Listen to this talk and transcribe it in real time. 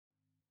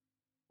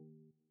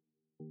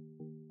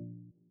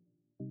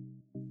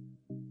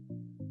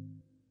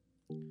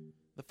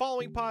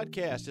following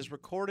podcast is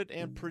recorded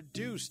and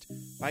produced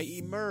by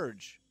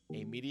Emerge,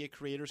 a media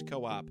creators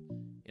co-op,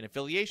 in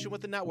affiliation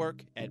with the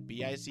network at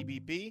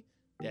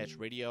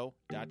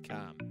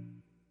bicbb-radio.com.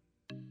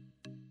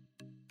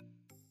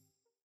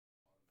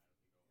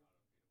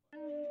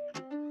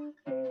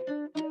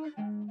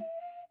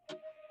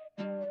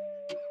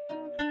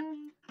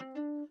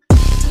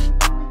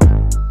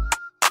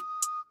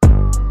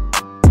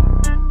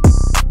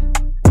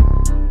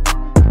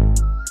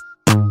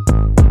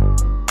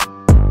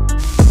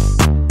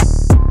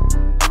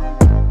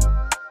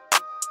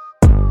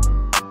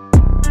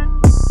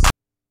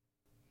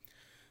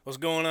 What's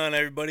going on,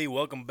 everybody?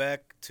 Welcome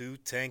back to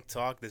Tank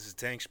Talk. This is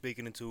Tank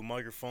speaking into a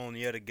microphone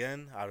yet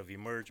again out of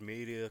Emerge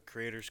Media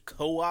Creators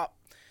Co-op.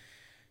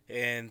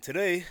 And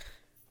today,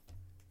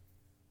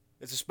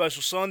 it's a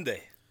special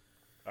Sunday.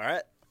 All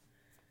right?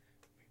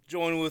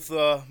 Joined with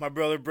my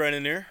brother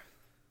Brennan here.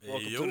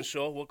 Welcome to the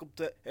show. Welcome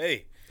to...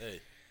 Hey.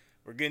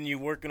 We're getting you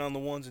working on the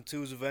ones and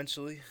twos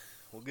eventually.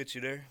 We'll get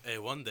you there. Hey,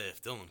 one day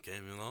if Dylan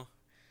came, you know.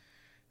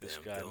 This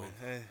Damn, guy, Dylan. man.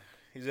 Hey,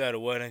 he's at a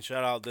wedding.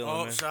 Shout out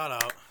Dylan, man. Shout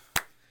out.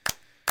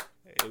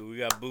 Hey, we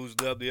got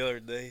boozed up the other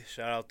day.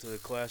 Shout out to the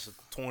class of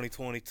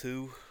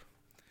 2022.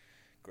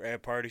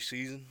 Grad party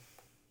season.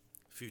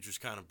 Future's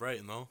kind of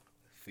bright, though.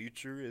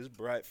 Future is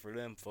bright for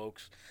them,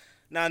 folks.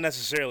 Not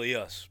necessarily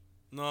us.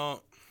 No.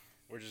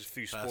 We're just a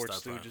few Past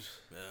sports our time. stooges.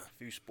 Yeah. A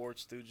few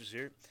sports stooges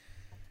here.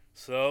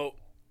 So,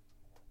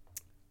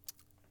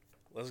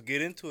 let's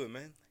get into it,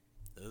 man.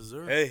 Yes,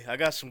 sir. Hey, I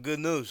got some good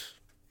news.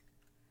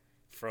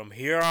 From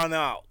here on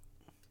out,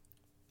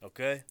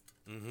 okay?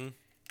 Mm-hmm.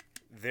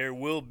 There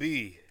will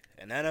be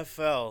an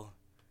NFL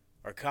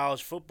or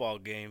college football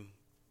game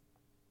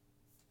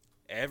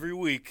every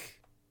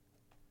week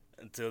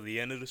until the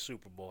end of the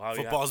Super Bowl.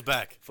 Football's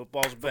back.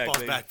 Football's back, Football's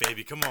baby. back,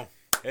 baby. Come on.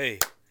 Hey,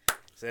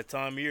 it's that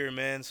time of year,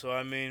 man. So,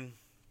 I mean,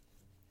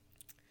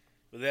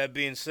 with that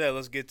being said,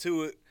 let's get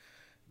to it.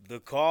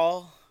 The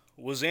call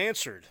was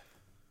answered.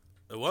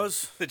 It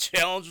was? The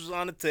challenge was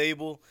on the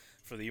table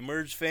for the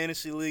Emerge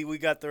Fantasy League. We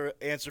got the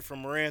answer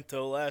from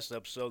Moranto last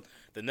episode.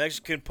 The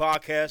Mexican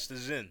podcast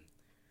is in.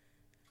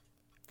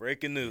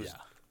 Breaking news. Yeah.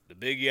 The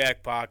Big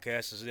Yak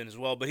podcast is in as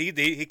well. But he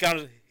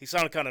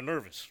sounded kind of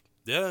nervous.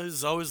 Yeah,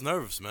 he's always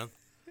nervous, man.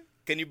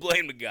 Can you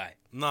blame the guy?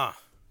 Nah.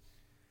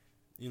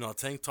 You know,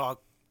 Tank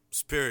Talk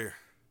Superior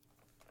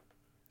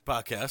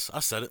podcast. I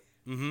said it.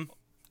 Mm-hmm.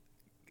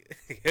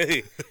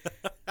 Hey,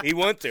 he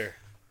went there.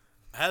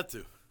 I had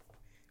to.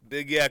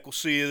 Big Yak, we'll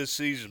see you this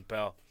season,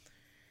 pal.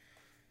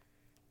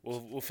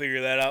 We'll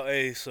figure that out.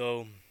 Hey,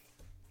 so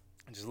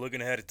just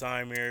looking ahead of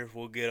time here,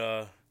 we'll get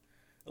a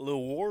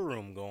little war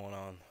room going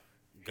on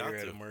here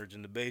at Emerge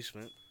in the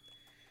basement.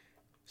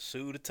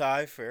 Sue to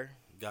tie fair.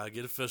 Gotta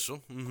get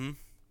official. Mm-hmm.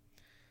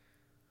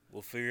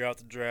 We'll figure out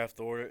the draft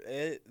order.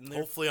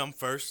 Hopefully I'm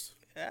first.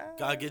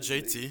 Gotta get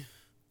JT.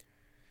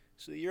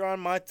 So you're on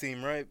my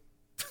team, right?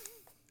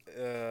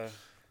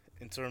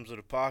 In terms of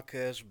the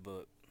podcast,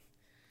 but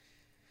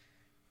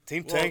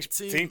Team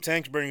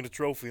Tank's bringing the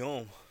trophy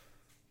home.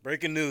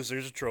 Breaking news,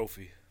 there's a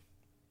trophy.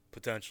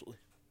 Potentially.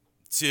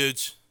 It's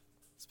huge.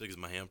 As big as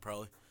my hand,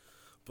 probably.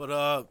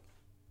 But,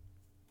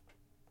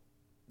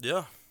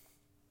 yeah.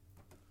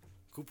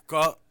 Cooper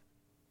Kupp,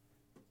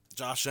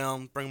 Josh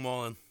Allen, bring them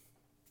all in.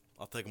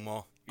 I'll take them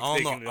all. You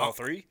taking all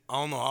three? I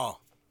don't know how.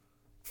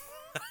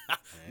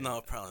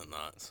 No, probably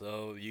not.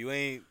 So you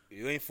ain't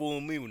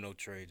fooling me with no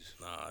trades.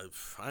 Nah,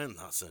 I am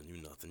not sending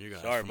you nothing. You're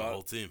gonna Sorry ask for my about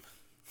whole team.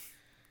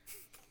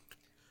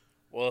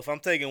 Well, if I'm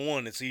taking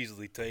one, it's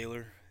easily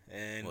Taylor.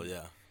 And well,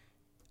 yeah.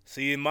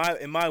 See, in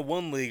my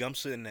one league, I'm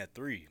sitting at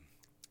 3,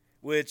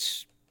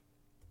 which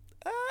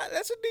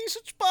that's a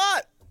decent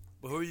spot.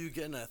 But who are you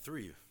getting at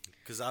 3?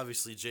 Because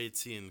obviously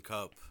JT and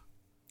Kupp,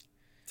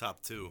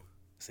 top 2.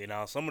 See,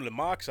 now some of the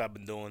mocks I've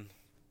been doing,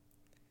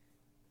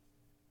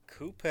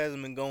 Coop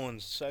hasn't been going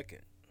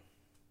second.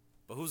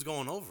 But who's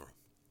going over him?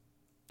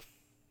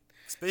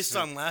 It's based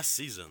on last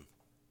season.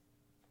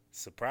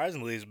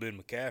 Surprisingly, it's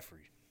been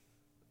McCaffrey.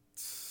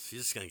 He's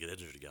just going to get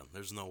injured again.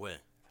 There's no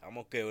way. I'm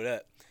okay with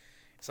that.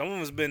 Some of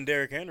them has been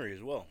Derrick Henry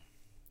as well.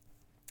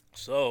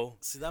 So,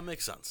 see, that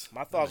makes sense.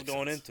 My thoughts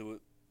going into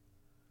it,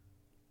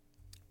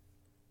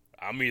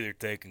 I'm either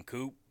taking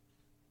Coop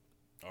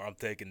or I'm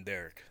taking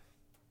Derrick.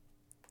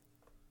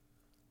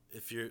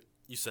 If you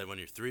said when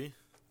you're 3?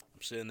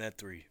 I'm sitting at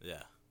 3.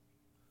 Yeah.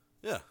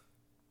 Yeah.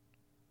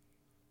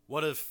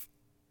 What if,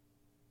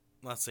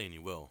 I'm not saying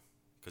you will,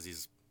 because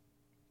he's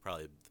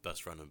probably the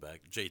best running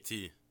back,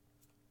 JT.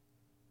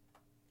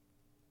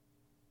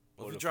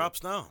 What if he drops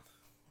down?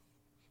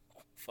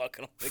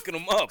 Fucking, I'm picking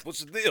him up.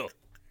 What's the deal?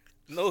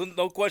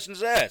 No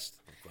questions asked.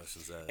 No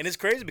questions asked. And it's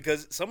crazy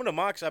because some of the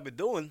mocks I've been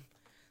doing,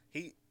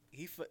 he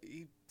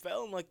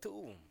fell in like 2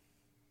 of them.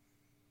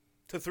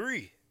 To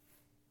 3.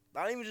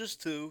 Not even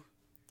just 2.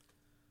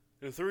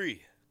 To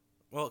 3.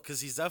 Well, because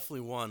he's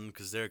definitely one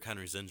because Derrick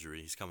Henry's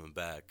injury. He's coming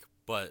back.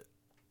 But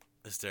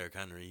it's Derrick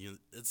Henry.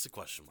 It's a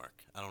question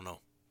mark. I don't know.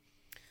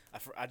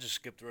 I just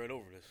skipped right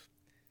over this.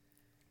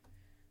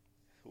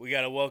 We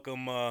got to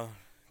welcome,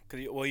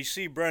 you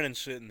see Brennan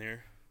sitting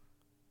there.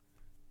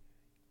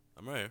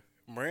 I'm right here.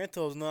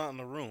 Maranto's not in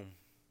the room.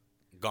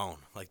 Gone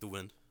like the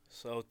wind.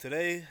 So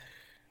today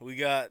we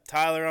got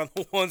Tyler on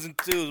the ones and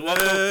twos.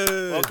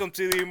 Hey. Welcome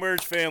to the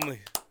Emerge family.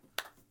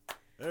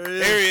 There he is.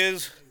 There he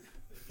is.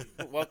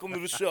 Welcome to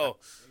the show.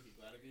 Thank you.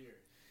 Glad to be here.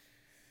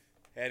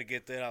 Had to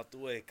get that out the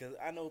way because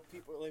I know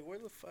people are like, where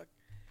the fuck?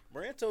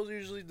 Maranto's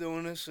usually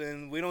doing this,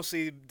 and we don't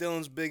see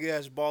Dylan's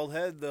big-ass bald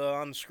head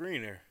on the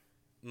screen here.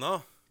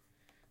 No.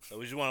 So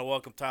we just want to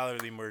welcome Tyler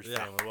to the Emerge Yeah.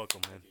 family.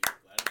 Welcome, man.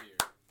 Glad to be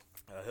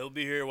here. He'll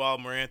be here while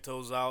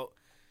Maranto's out,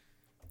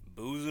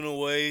 boozing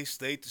away,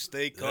 state to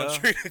state,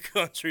 country to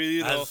country,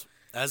 you know.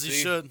 As he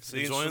See- should.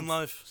 seeing Enjoying some-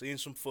 life. Seeing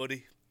some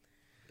footy.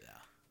 Yeah.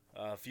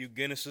 A few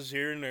Guinnesses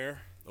here and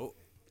there. Oh.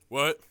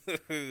 What?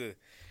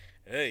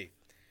 Hey.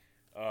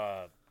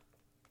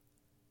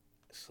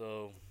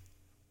 So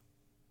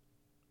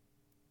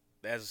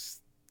that's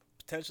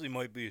potentially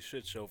might be a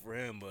shit show for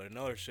him, but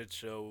another shit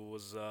show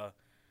was the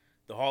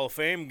Hall of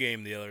Fame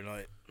game the other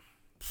night.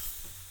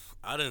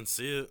 I didn't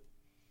see it.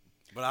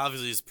 But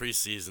obviously it's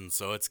preseason,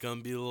 so it's going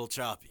to be a little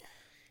choppy.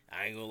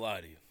 I ain't gonna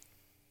lie to you.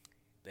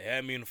 They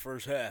had me in the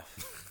first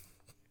half.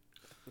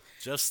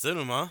 Just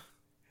Stidham, huh?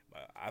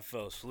 I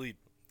fell asleep.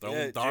 Throwing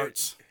Yeah,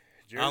 darts.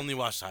 Jared, I only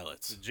watched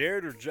highlights.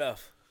 Jared or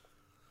Jeff?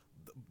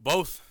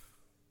 Both.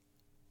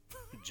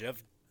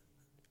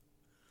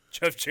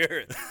 Jeff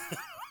Jarrett.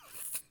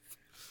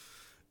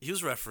 He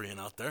was refereeing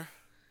out there.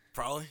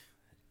 Probably.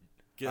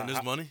 Getting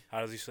his money.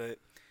 How does he say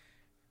it?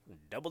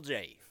 Double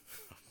J.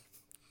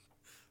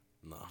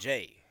 No.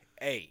 J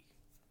A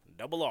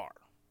double R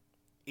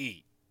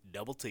E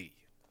double T.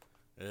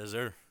 Is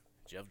there?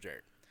 Jeff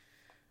Jarrett.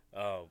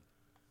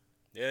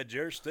 Yeah,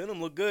 Jarrett Stidham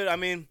looked good. I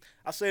mean,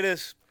 I'll say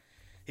this: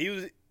 he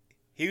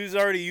was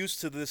already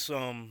used to this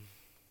offensive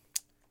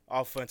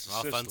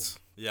Offense.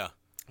 system Yeah.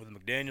 with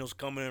McDaniels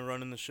coming and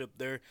running the ship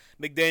there.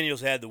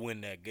 McDaniels had to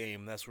win that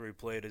game. That's where he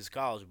played his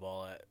college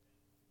ball at.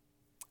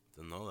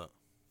 Didn't know that.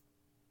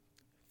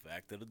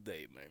 Fact of the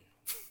day, man.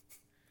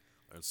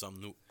 Learn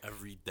something new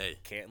every day.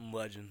 Canton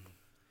legend,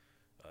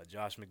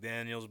 Josh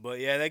McDaniels. But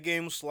yeah, that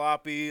game was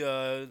sloppy.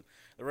 The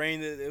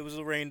rain, it was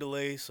a rain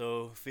delay,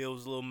 so field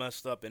was a little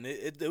messed up, and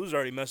it was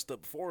already messed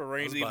up before the I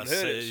rain was even about hit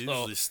to say, it. it So,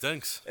 usually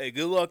stinks. hey,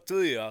 good luck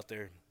to you out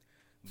there.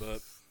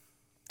 But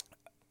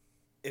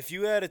if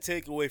you had a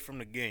takeaway from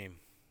the game,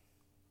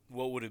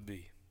 what would it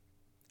be?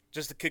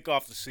 Just to kick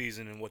off the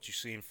season and what you've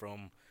seen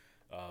from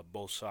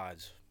both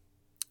sides.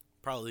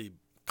 Probably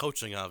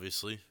coaching,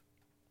 obviously.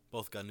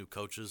 Both got new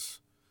coaches.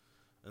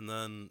 And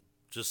then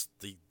just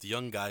the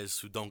young guys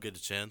who don't get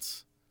a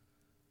chance,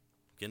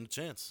 getting a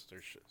chance.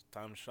 There's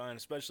time to shine,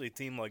 especially a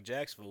team like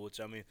Jacksonville, which,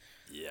 I mean,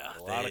 Yeah.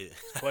 a lot of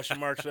question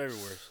marks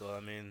everywhere. So, I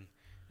mean,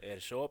 they had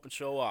to show up and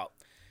show out.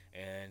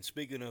 And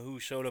speaking of who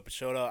showed up and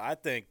showed out, I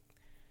think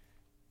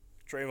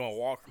Trayvon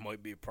Walker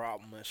might be a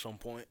problem at some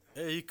point.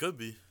 Yeah, he could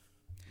be.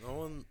 No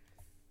one.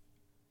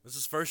 This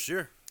is first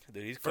year.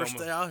 Dude, he's First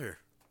coming, day out here.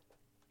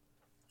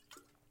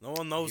 No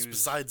one knows He was-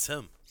 besides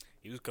him.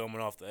 he was coming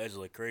off the edge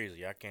like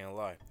crazy. I can't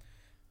lie.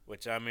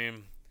 Which, I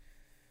mean,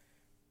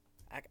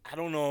 I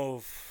don't know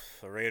if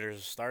the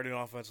Raiders' starting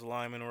offensive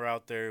linemen were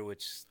out there,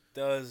 which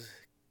does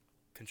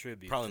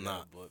contribute. Probably to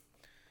not. That, but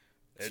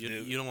that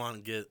dude- You don't want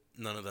to get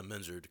none of them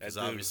injured because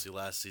That dude- obviously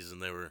last season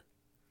they were a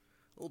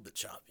little bit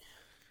choppy.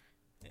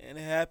 and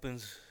it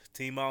happens.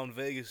 Team out in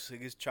Vegas, it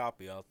gets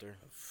choppy out there.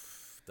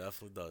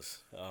 Definitely does.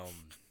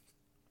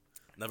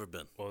 Never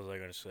been. What was I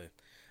going to say?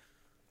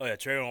 Oh, yeah,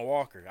 Trayvon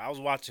Walker. I was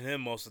watching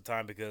him most of the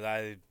time because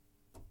I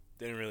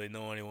didn't really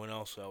know anyone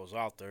else that was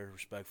out there,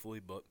 respectfully.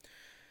 But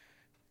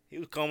he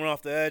was coming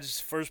off the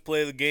edge. First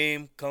play of the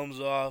game, comes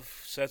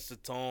off, sets the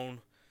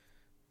tone.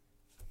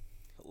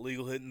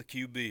 Illegal hitting the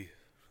QB.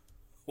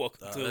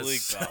 Welcome to the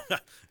league, pal.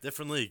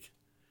 Different league.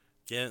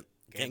 Can't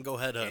go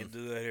head Can't on.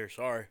 do that here.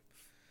 Sorry.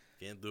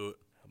 Can't do it.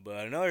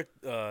 But another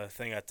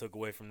thing I took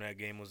away from that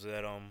game was that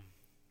I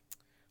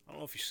don't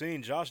know if you've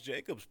seen Josh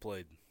Jacobs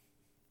played.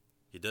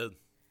 He did.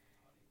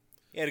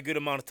 He had a good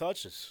amount of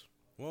touches.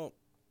 Well,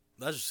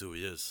 that's just who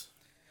he is.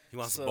 He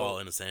wants the So- ball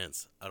in his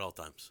hands at all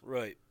times.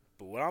 Right.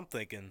 But what I'm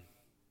thinking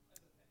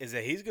is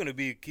that he's going to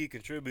be a key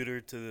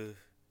contributor to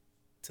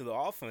the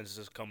offense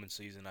this coming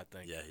season, I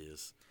think. Yeah, he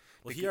is.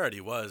 Well, he Because-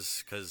 already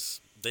was because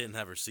they didn't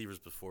have receivers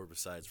before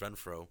besides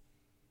Renfro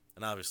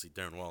and obviously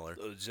Darren Waller.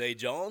 Zay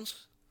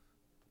Jones?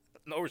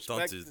 No Don't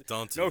respect. do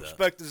no that.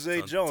 respect to Zay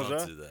Don't- Jones, don't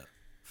huh? do that.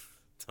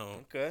 Don't.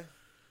 Okay.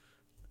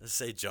 Let's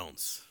say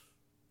Jones.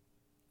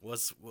 What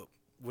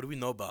do we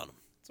know about him?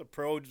 It's a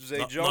pro Zay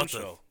No- Jones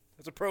nothing. show.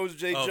 It's a pro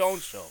Zay Oh,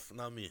 Jones show.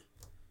 Not me.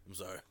 I'm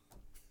sorry.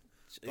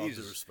 All due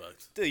Jesus.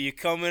 respect. Dude, you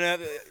coming at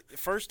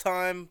first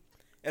time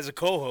as a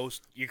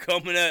co-host, you're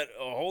coming at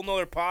a whole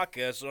nother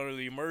podcast under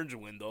the Emerge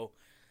window,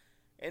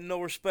 and no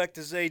respect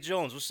to Zay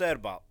Jones. What's that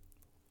about?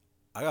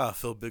 I gotta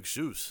fill big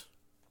shoes.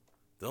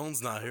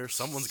 Dylan's not here.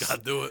 Someone's gotta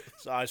do it.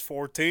 Size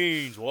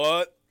 14s.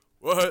 What?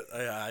 What?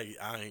 I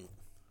ain't.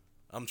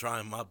 I'm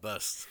trying my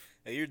best.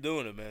 Hey, you're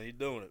doing it, man. You're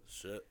doing it.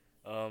 Shit.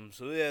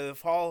 So yeah, the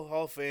Hall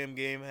of Fame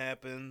game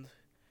happened.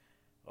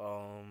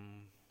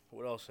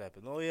 what else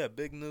happened? Oh yeah,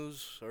 big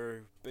news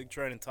or big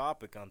trending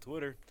topic on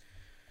Twitter.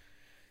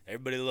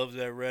 Everybody loves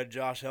that red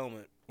Josh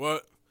helmet.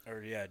 What?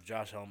 Or yeah,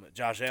 Josh helmet.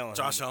 Josh Allen.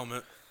 Josh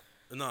helmet.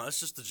 No, it's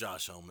just the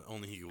Josh helmet.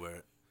 Only he could wear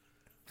it.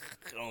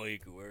 Only he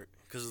could wear it.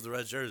 Because of the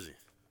red jersey.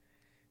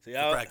 See,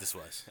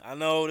 Practice-wise. I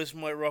know this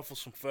might ruffle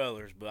some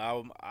feathers, but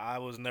I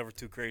was never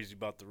too crazy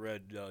about the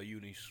red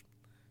unis.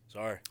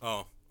 Sorry.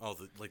 Oh,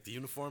 like the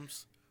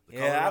uniforms? The Yeah,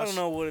 color I rush? don't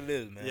know what it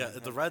is, man. Yeah,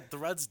 the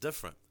red's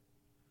different.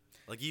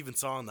 Like you even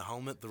saw on the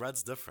helmet, the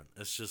red's different.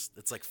 It's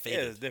like Yeah,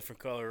 faded. it's a different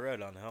color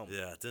red on the helmet.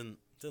 Yeah, didn't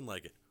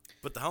like it.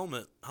 But the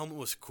helmet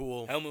was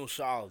cool. Helmet was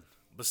solid.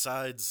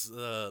 Besides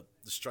the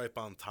stripe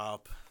on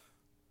top,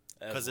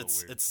 because That's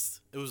a little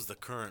weird. it was the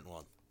current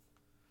one,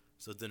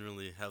 so it didn't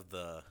really have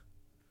the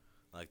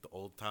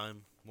old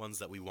time ones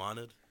that we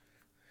wanted.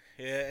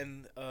 Yeah,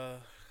 and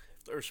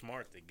if they're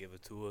smart, they give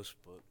it to us,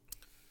 but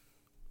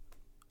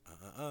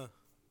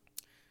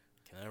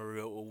can never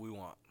get what we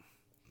want.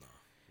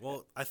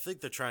 Well, I think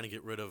they're trying to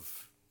get rid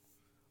of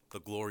the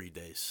glory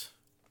days.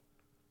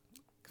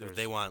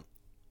 They want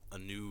a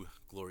new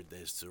glory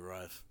days to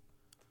arrive.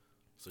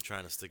 So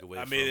trying to stick away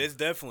I from... mean, it's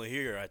definitely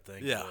here, I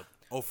think. Yeah. But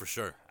Oh, for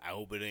sure. I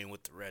hope it ain't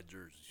with the red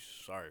jerseys.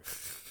 Sorry.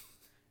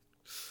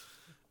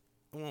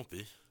 It won't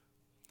be.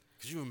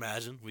 Could you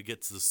imagine we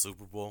get to the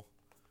Super Bowl,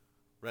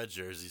 red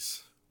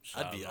jerseys?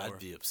 Shot I'd over.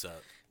 be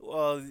upset.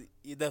 Well,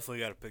 you definitely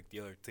got to pick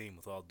the other team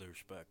with all due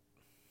respect.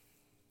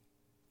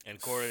 And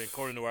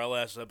according to our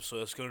last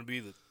episode, it's going to be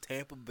the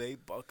Tampa Bay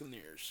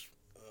Buccaneers.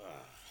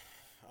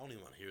 I don't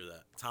even want to hear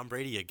that. Tom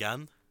Brady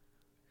again?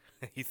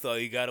 You thought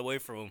you got away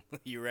from him,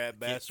 you rat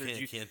bastard.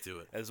 Can't do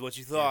it. That's what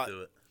you thought. Can't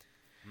do it.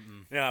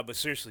 Yeah, but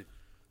seriously,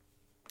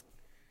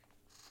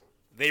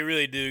 they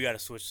really do got to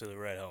switch to the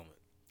red helmet.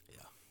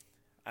 Yeah.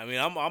 I mean,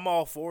 I'm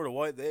all for the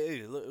white.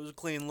 It was a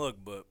clean look,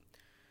 but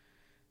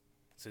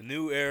it's a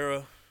new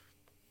era.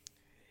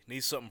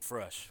 Needs something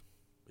fresh.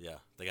 Yeah,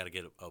 they got to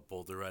get a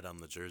bolder red on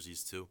the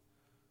jerseys too,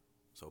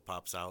 so it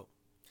pops out.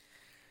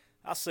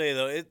 I'll say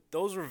though,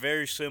 those were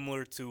very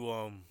similar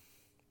to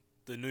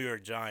the New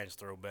York Giants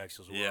throwbacks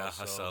as well. Yeah,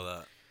 so I saw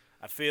that.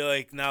 I feel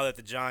like now that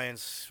the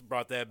Giants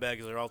brought that back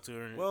as their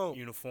alternate Well-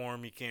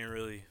 uniform, you can't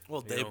really.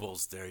 Well, you know.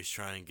 Daboll's there. He's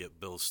trying to get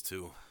Bills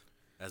too,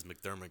 as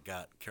McDermott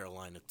got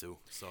Carolina too.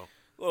 So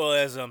Well,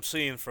 as I'm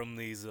seeing from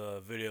these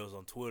videos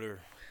on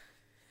Twitter,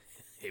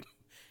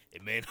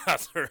 it may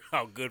not turn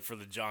out good for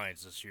the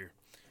Giants this year.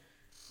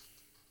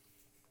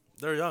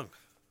 they're young.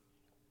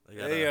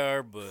 They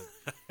are, but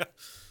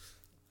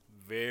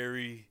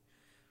very,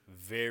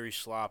 very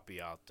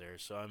sloppy out there.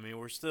 So, I mean,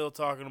 we're still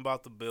talking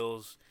about the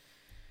Bills.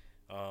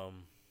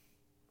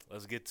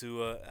 Let's get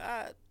to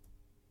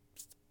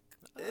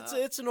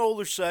it's an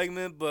older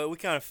segment, but we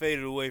kind of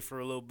faded away for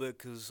a little bit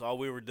because all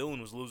we were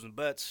doing was losing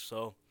bets.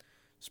 So,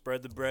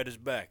 spread the bread is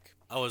back.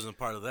 I wasn't a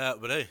part of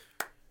that, but hey,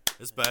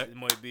 it's back. It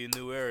might be a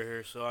new era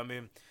here. So, I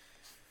mean,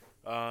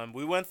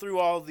 we went through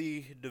all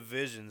the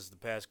divisions the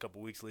past couple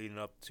weeks leading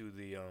up to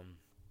the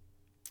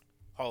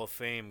Hall of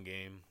Fame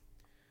game.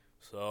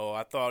 So,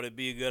 I thought it'd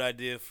be a good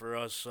idea for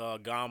us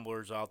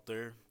gamblers out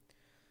there.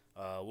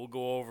 We'll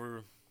go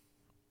over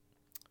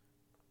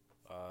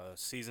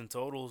season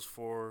totals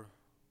for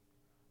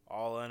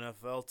all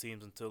NFL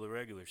teams until the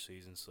regular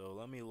season. So,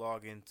 let me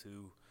log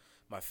into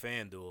my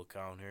FanDuel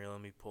account here.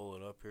 Let me pull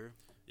it up here.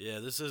 Yeah,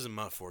 this isn't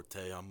my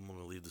forte. I'm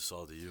gonna leave this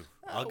all to you.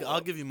 Oh, well.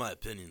 I'll give you my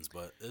opinions,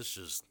 but it's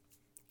just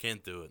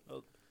can't do it.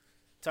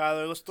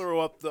 Tyler, let's throw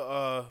up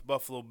the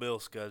Buffalo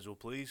Bills schedule,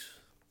 please.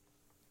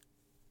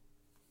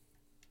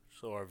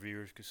 So our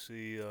viewers can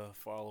see,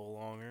 follow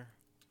along here.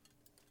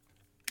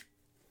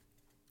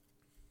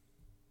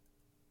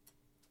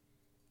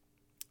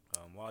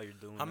 While you're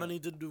doing How that, many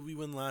did we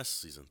win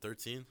last season?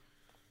 13?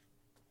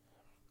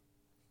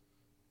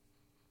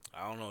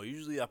 I don't know.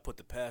 Usually I put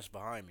the past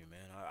behind me,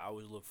 man. I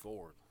always look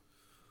forward.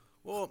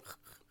 Well,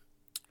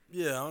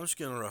 yeah, I'm just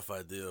getting a rough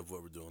idea of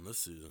what we're doing this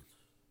season.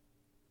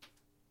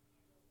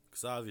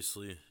 Because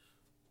obviously,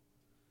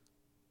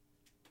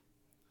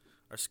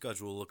 our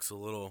schedule looks a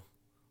little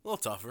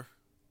tougher.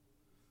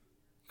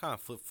 Kind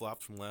of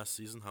flip-flopped from last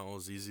season, how it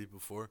was easy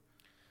before,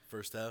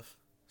 first half.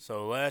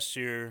 So last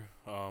year,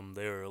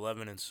 they were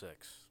 11-6.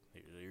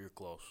 You're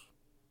close.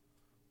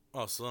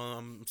 Oh, so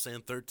I'm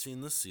saying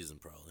 13 this season,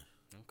 probably.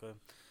 Okay.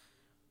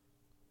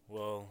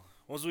 Well,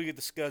 once we get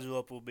the schedule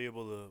up, we'll be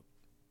able to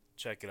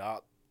check it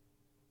out.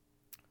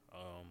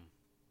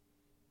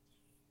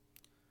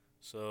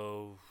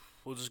 So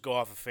we'll just go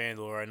off of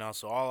FanDuel right now.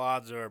 So all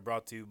odds are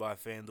brought to you by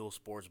FanDuel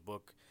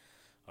Sportsbook.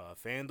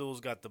 FanDuel's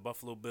got the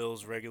Buffalo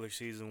Bills regular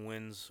season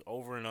wins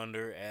over and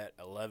under at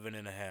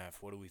 11.5.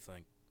 What do we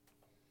think?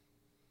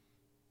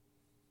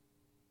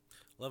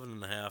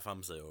 11.5,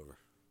 I'm say over.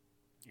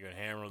 You're going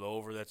to hammer the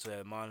over. That's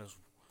at minus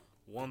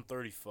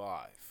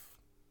 135.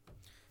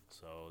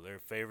 So they're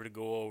favored to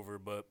go over.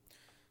 But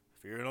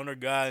if you're an under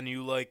guy and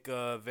you like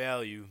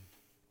value,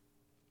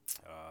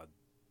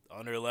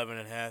 under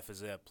 11.5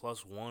 is at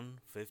plus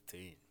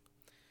 115.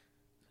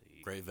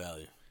 Great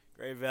value.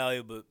 Great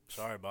value, but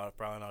sorry about it.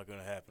 Probably not going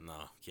to happen.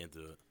 No, can't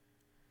do it.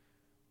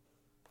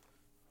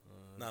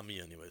 Not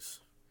me, anyways.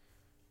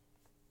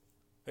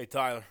 Hey,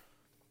 Tyler.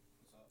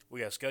 We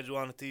got a schedule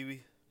on the TV?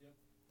 Yep.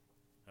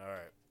 All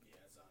right. Yeah,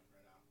 it's on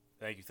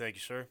right now. Thank you,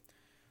 sir.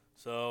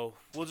 So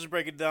we'll just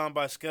break it down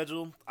by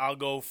schedule. I'll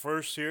go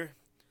first here.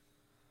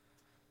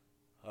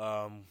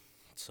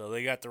 So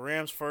they got the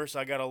Rams first.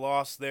 I got a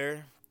loss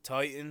there.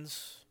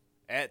 Titans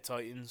at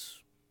Titans.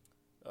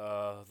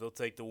 They'll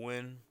take the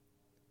win.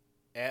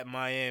 At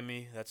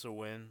Miami, that's a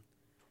win.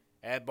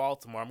 At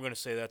Baltimore, I'm going to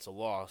say that's a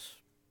loss.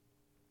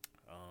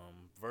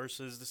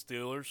 Versus the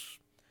Steelers,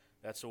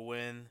 that's a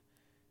win.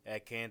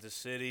 At Kansas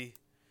City,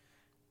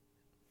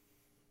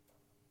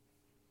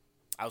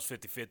 I was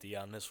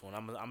 50-50 on this one.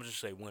 I'm gonna just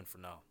say win for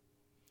now.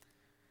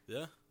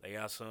 Yeah? They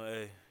got some.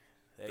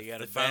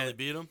 They finally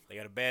beat them? They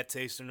got a bad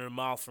taste in their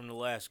mouth from the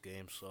last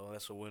game, so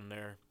that's a win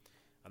there.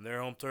 On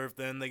their home turf,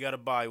 then they got a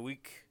bye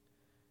week.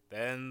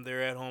 Then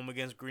they're at home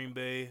against Green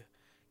Bay.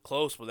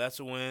 Close, but that's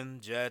a win.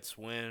 Jets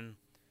win.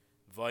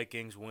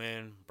 Vikings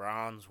win.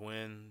 Browns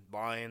win.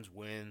 Lions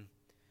win.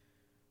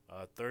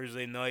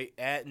 Thursday night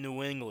at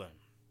New England.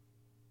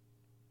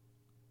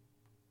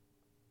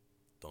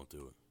 Don't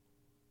do it.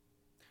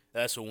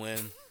 That's a win.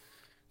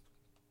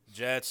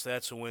 Jets,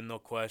 that's a win, no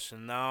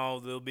question. Now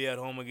they'll be at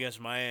home against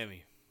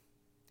Miami.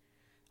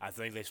 I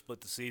think they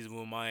split the season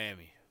with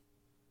Miami.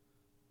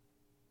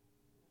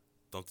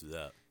 Don't do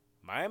that.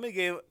 Miami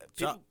game,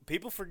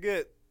 people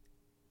forget,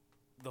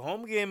 the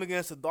home game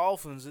against the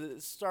Dolphins,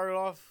 it started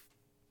off,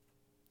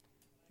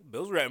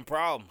 Bills were having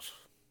problems.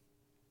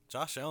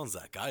 Josh Allen's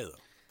that guy, though.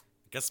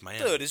 Against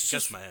Miami. Dude, it's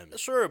just Miami.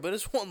 Sure, but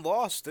it's one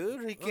loss,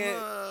 dude. He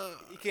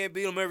can't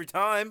beat them every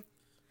time.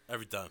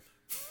 Every time.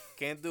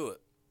 Can't do it.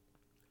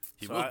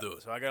 He will do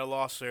it. So I got a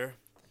loss there.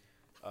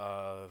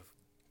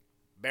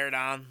 Bear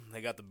down.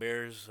 They got the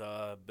Bears.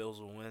 Bills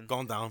will win.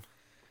 Going down.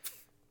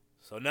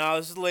 So now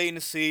this is late in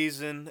the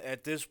season.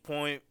 At this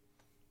point,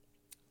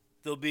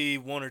 they'll be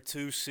 1 or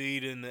 2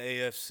 seed in the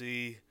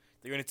AFC.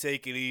 They're gonna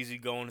take it easy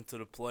going into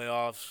the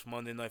playoffs.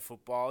 Monday Night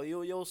Football.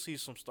 You'll see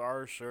some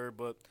stars, sure,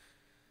 but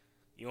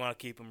you want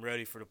to keep them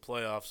ready for the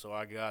playoffs. So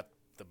I got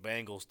the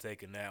Bengals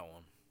taking that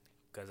one.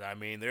 Because, I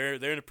mean, they're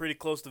in a pretty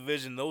close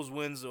division. Those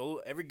wins,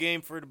 every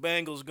game for the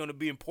Bengals is going to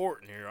be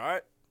important here, all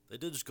right? They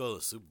did just go to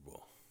the Super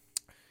Bowl.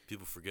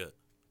 People forget.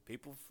 They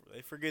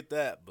forget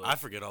that. But I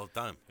forget all the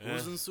time. Yeah. Who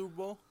was in the Super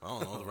Bowl? I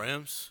don't know. The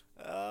Rams?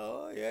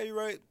 Oh, yeah, you're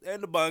right.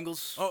 And the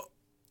Bengals. Oh.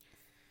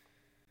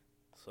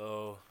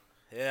 So,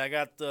 yeah, I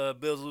got the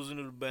Bills losing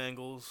to the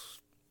Bengals.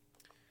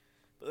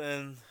 But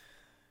then,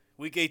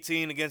 Week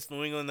 18 against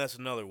New England, that's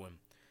another win.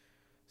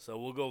 So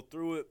we'll go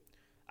through it.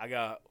 I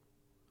got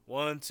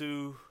 1,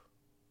 2,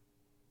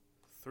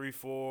 3,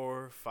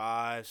 4,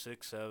 5,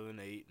 6, 7,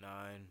 8, 9,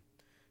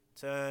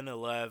 10,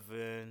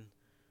 11,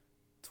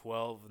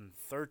 12, and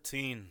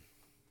 13.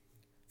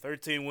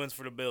 13 wins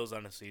for the Bills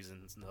on the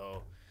season.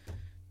 So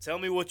tell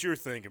me what you're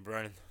thinking,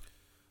 Brennan.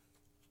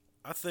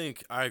 I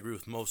think I agree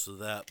with most of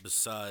that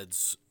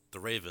besides the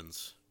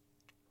Ravens.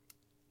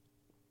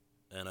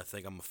 And I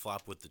think I'm going to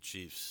flop with the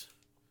Chiefs.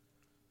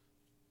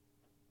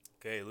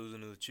 Okay, losing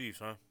to the Chiefs,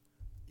 huh?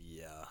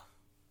 Yeah.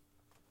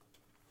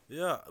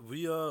 Yeah,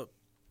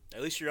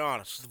 At least you're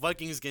honest. the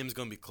Vikings game is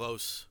going to be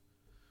close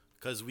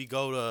because we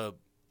go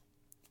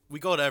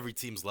to every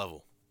team's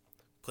level.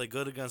 Play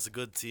good against the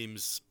good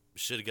teams,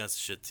 shit against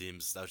the shit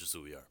teams. That's just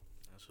who we are.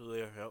 That's who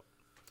they are, yep.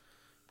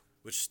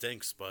 Which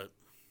stinks, but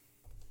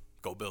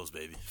go Bills,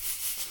 baby.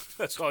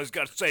 That's all he's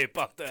got to say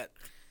about that.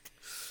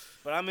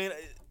 But, I mean,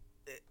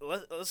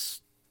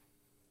 let's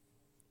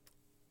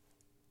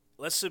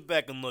sit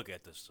back and look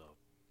at this, though.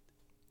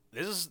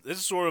 This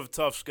is sort of a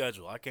tough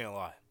schedule. I can't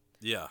lie.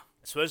 Yeah.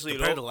 Especially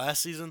Compared to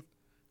last season,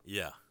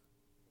 yeah.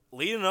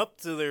 leading up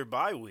to their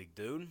bye week,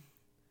 dude.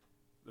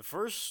 The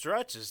first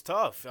stretch is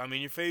tough. I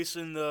mean, you're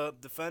facing the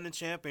defending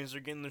champions.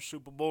 They're getting their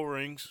Super Bowl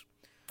rings.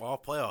 All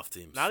playoff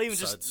teams. Not even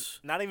besides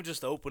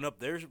just to open up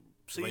their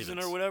season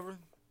Ravens. or whatever.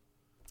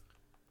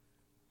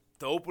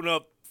 To open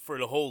up for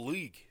the whole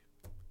league.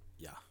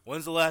 Yeah.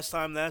 When's the last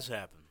time that's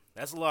happened?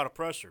 That's a lot of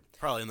pressure.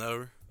 Probably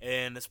never.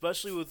 And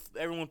especially with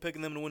everyone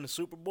picking them to win the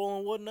Super Bowl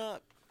and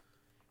whatnot.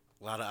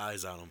 A lot of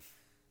eyes on them.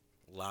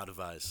 A lot of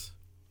eyes.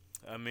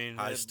 I mean,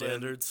 High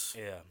standards.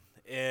 Yeah,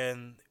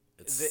 and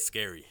It's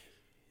scary.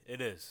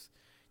 it is.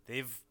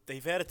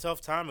 They've had a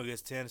tough time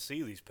against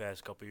Tennessee these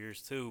past couple of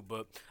years too,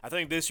 but I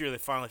think this year they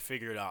finally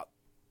figured it out.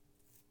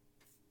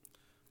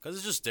 Because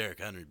it's just Derrick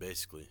Henry,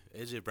 basically.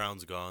 A.J.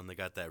 Brown's gone. They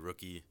got that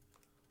rookie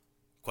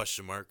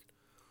question mark.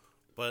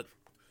 But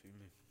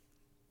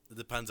it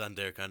depends on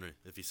Derrick Henry,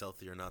 if he's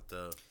healthy or not.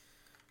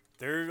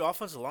 Their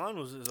offensive line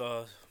was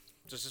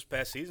just this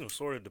past season was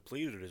sort of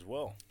depleted as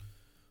well.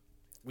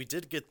 We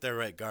did get their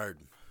right guard.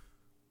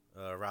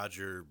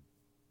 Roger,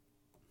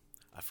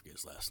 I forget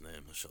his last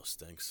name. The show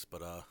stinks.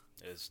 But,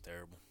 It's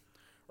terrible.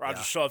 Roger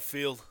Yeah.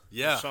 Sudfeld. or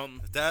yeah,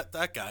 something.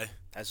 that guy.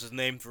 That's his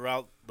name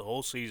throughout the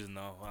whole season,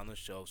 though, on the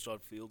show.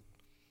 Sudfeld.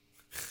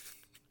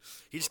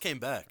 He just came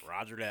back.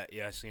 Roger that.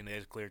 Yeah, I seen that.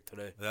 It's cleared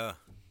today. Yeah.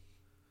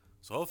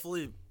 So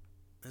hopefully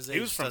his He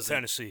was age from doesn't-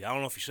 Tennessee. I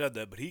don't know if he said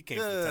that, but he came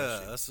from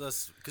Yeah, Tennessee.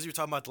 that's because you were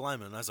talking about the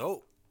lineman. And I said,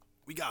 oh,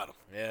 We got him.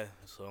 Yeah,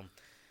 so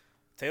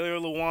Taylor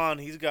Lewan,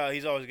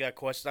 he's always got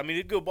questions. I mean,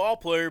 he's a good ball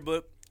player,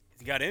 but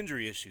he's got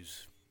injury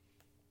issues.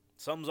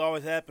 Something's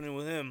always happening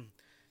with him.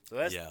 So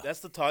that's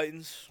the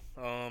Titans.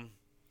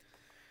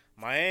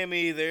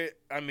 Miami,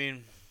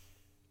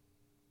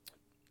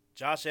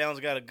 Josh Allen's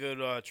got a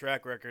good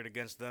track record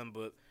against them,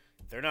 but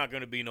they're not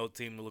going to be no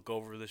team to look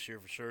over this year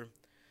for sure.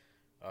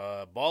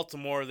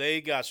 Baltimore,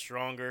 they got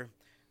stronger.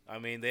 I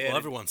mean,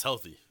 everyone's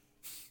healthy.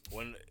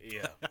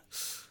 Yeah.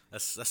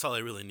 That's all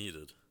they really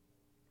needed.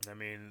 I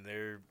mean,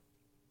 they're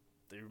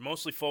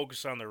mostly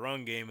focused on the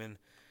run game, and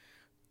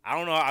I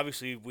don't know.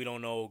 Obviously, we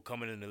don't know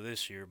coming into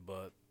this year,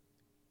 but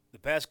the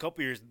past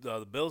couple years,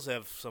 the Bills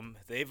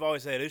they've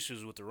always had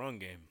issues with the run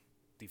game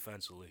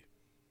defensively.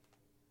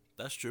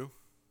 That's true.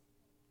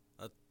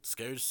 That's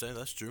scary to say.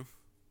 That's true.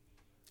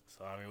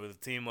 So, I mean, with a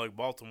team like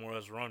Baltimore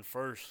that's run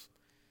first,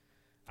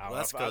 I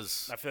feel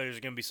like there's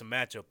going to be some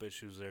matchup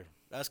issues there.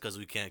 That's because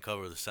we can't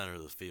cover the center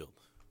of the field.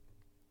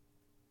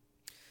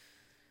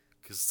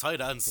 Because tight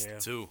ends,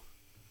 too.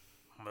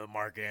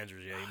 Mark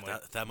Andrews, he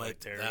might that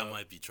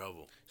might be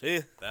trouble.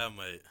 See? That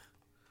might.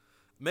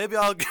 Maybe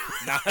I'll.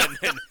 now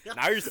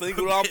you're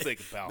thinking what I'm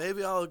thinking, pal.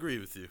 Maybe I'll agree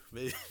with you.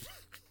 Maybe.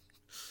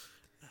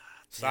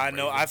 Side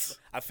note,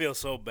 I feel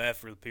so bad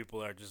for the people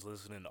that are just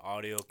listening to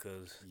audio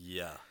because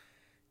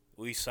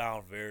we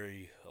sound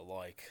very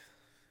alike.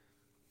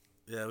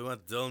 Yeah, we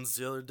went to Dylan's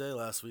the other day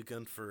last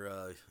weekend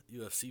for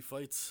UFC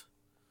fights,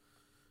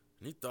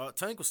 and he thought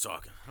Tank was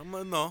talking. I'm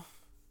like, no,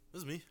 it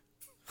was me.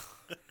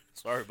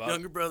 Sorry about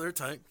Younger brother,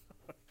 Tank.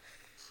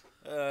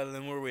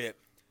 Then where are we at?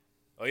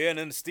 Oh, yeah, and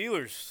then the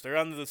Steelers. They're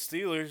on to the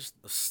Steelers.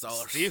 The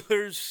Steelers.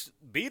 Steelers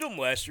beat them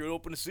last year to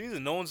open the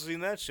season. No one's seen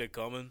that shit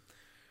coming.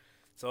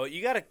 So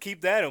you got to keep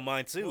that in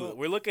mind, too. Well,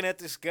 we're looking at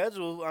the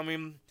schedule. I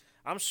mean,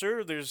 I'm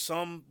sure there's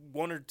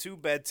one or two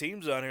bad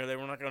teams on here that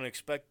we're not going to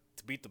expect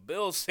to beat the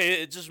Bills.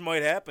 It just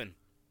might happen.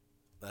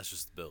 That's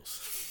just the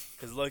Bills.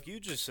 Because like you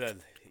just said,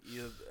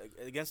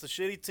 against the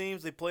shitty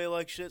teams, they play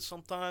like shit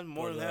sometimes,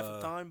 more than half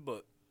the time,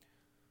 but...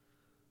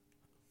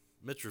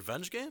 Mitch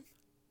revenge game?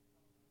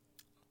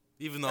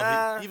 Even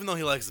though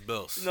he likes the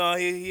Bills. No,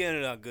 he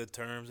ended on good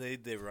terms. They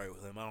did right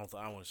with him. I don't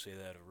want to say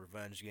that a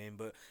revenge game,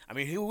 but I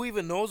mean, who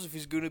even knows if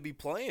he's going to be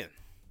playing?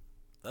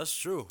 That's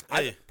true.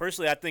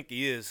 Personally, I think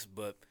he is,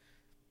 but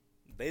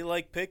they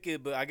like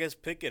Pickett, but I guess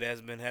Pickett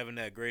hasn't been having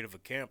that great of a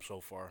camp so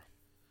far.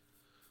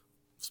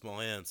 Small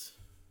hands.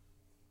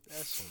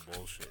 That's some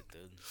bullshit,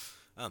 dude.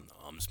 I don't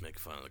know. I'm just making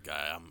fun of the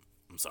guy.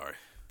 I'm sorry.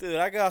 Dude,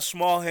 I got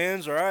small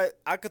hands, all right?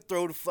 I could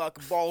throw the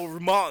fucking ball over the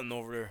mountain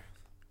over there.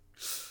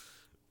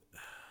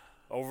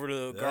 Over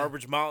the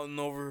garbage mountain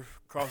over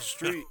across the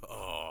street.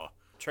 Oh.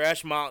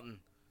 Trash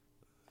mountain.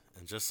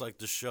 And just like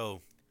the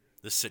show,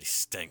 this city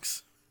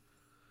stinks.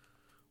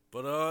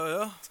 But,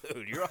 yeah.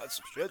 Dude, you're on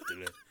some shit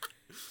today.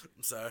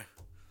 I'm sorry.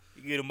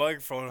 You get a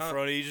microphone in front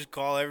of you, you just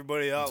call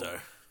everybody out. I'm sorry.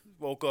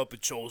 Woke up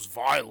and chose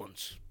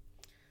violence.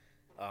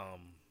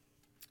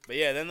 But,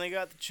 yeah, then they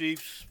got the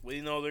Chiefs. We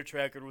know their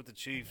track record with the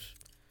Chiefs.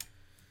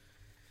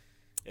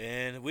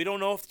 And we don't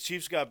know if the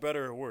Chiefs got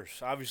better or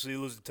worse. Obviously,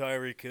 losing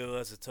Tyreek Hill,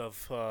 that's a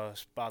tough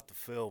spot to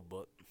fill,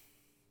 but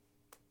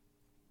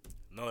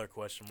another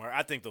question mark.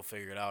 I think they'll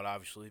figure it out,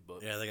 obviously.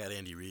 But yeah, they got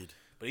Andy Reid.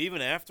 But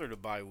even after the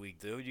bye week,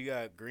 dude, you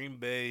got Green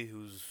Bay,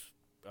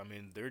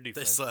 their defense.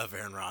 They still have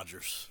Aaron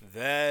Rodgers.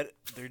 Their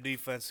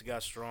defense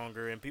got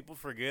stronger, and people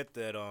forget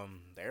that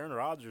Aaron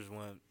Rodgers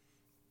went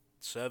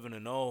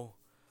 7-0,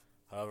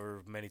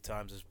 however many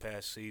times this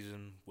past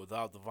season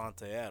without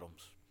Devontae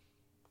Adams.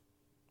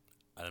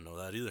 I didn't know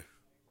that either.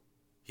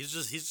 He's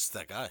just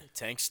that guy.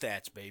 Tank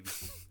stats, baby.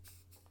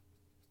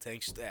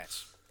 Tank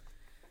stats.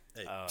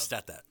 Hey,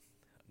 stat that.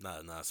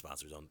 Not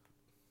sponsors.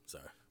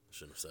 Sorry, I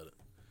shouldn't have said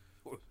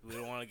it. We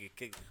don't want to get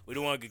kicked. We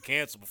don't want to get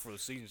canceled before the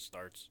season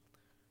starts.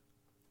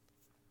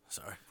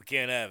 Sorry, we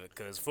can't have it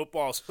because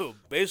football's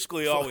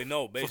basically all we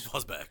know.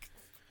 Basically. Football's back.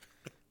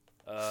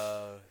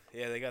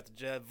 Yeah, they got the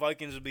Jets.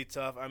 Vikings would be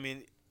tough. I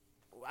mean,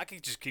 I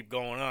could just keep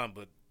going on,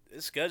 but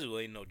this schedule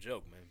ain't no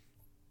joke, man.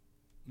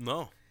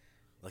 No.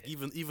 Like,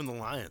 even the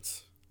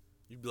Lions.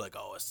 You'd be like,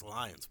 oh, it's the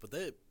Lions. But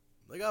they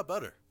got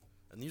better.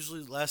 And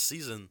usually last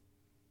season,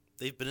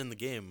 they've been in the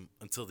game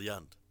until the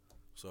end.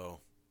 So,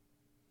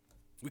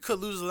 we could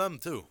lose to them,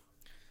 too.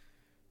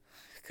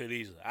 Could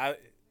easily. I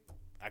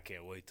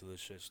can't wait till this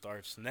shit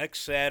starts.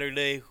 Next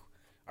Saturday,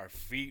 our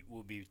feet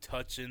will be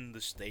touching the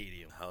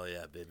stadium. Hell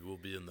yeah, baby. We'll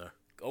be in there.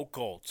 Go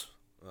Colts.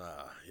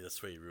 Yeah,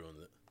 that's where you ruined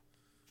it.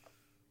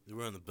 You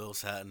were wearing the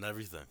Bills hat and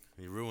everything.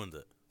 You ruined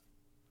it.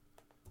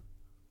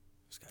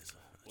 This guy's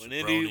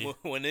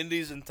when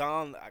Indy's in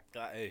town,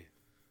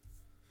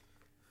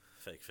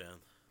 fake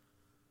fan.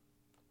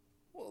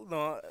 Well,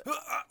 no.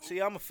 See,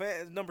 I'm a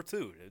fan. Number 2,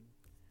 dude.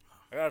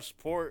 I gotta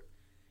support.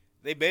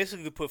 They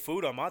basically put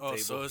food on my table.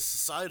 So it's a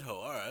side hoe.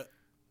 All right.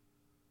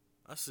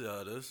 I see how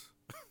it is.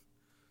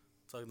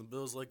 Talking the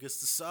Bills like it's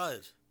the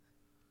side.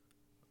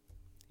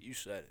 You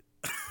said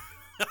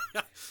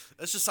it.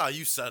 That's just how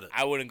you said it.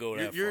 I wouldn't go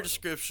that far. Your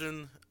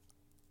description.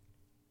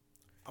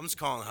 I'm just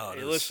calling how it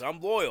is. Listen, I'm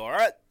loyal, all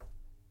right?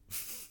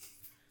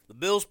 The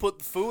Bills put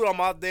the food on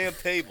my damn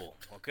table.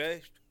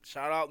 Okay,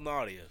 shout out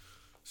Nadia.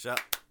 Shout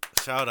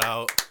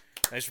out.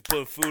 Thanks for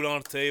putting food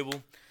on the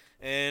table.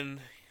 And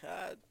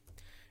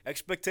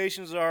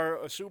expectations are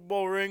a Super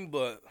Bowl ring,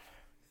 but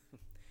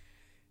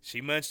she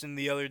mentioned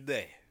the other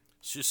day.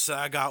 She said,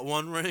 I got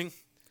one ring.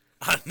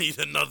 I need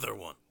another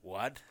one.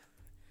 What?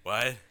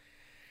 What?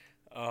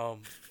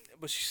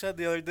 But she said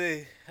the other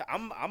day,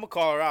 I'm gonna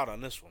call her out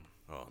on this one.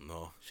 Oh,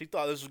 no. She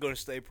thought this was gonna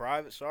stay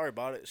private. Sorry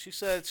about it. She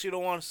said she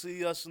don't want to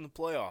see us in the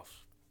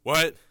playoffs.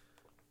 What?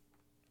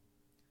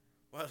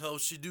 Why the hell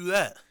would she do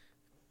that?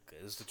 'Cause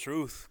it's the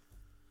truth.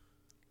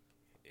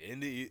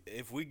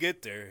 If we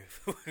get there,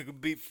 we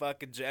could beat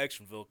fucking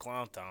Jacksonville,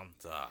 Clown Town.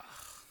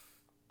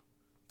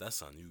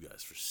 That's on you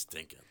guys for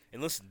stinking. And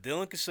listen,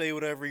 Dylan can say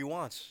whatever he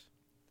wants.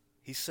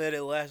 He said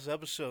it last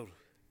episode.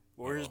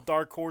 We're his Uh-oh.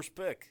 dark horse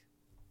pick.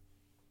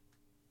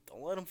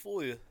 Don't let him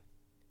fool you.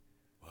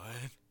 What?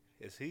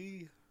 Is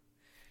he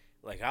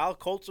like how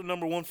Colts are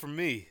number 1 for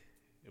me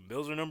and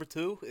Bills are number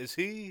 2? Is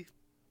he?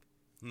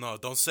 No,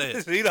 don't say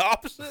Is it. he the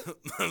opposite?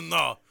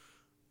 No,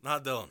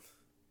 not Dylan.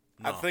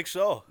 No, I think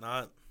so.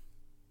 not.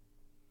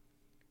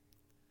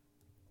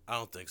 I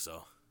don't think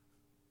so.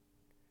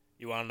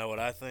 You want to know what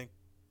I think?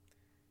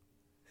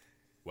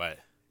 What?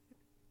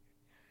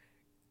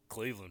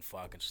 Cleveland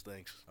fucking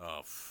stinks.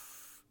 Oh,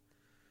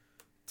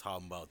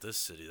 talking about this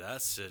city,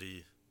 that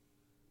city,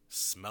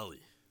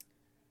 smelly.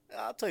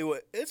 I'll tell you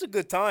what, it's a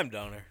good time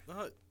down there.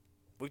 Uh,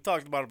 We've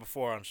talked about it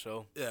before on the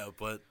show. yeah,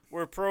 but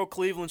We're a pro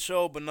Cleveland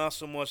show, but not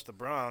so much the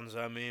Browns.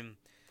 I mean,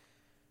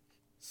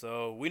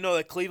 so we know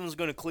that Cleveland's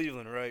going to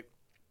Cleveland, right?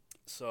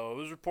 So it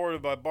was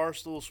reported by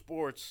Barstool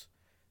Sports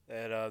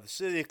that the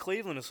city of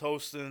Cleveland is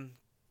hosting,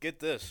 get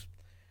this,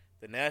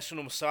 the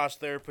National Massage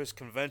Therapist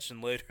Convention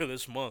later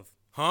this month.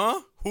 huh?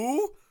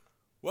 Who?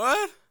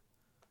 What?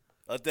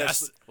 Let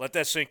That's-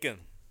 that sink in.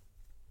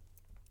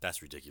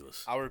 That's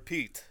ridiculous. I'll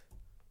repeat.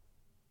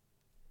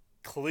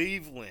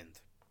 Cleveland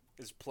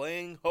is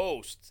playing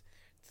host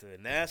to the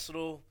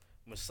National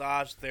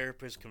Massage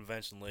Therapist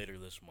Convention later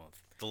this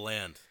month. The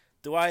land.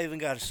 Do I even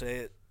got to say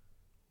it?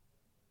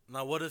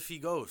 Now, what if he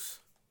goes?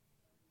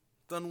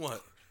 Then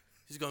what?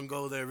 He's gonna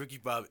go there, Ricky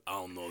Bobby. I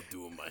don't know,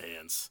 doing my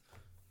hands.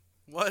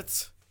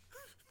 What?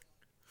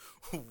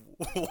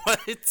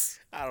 What?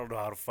 I don't know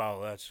how to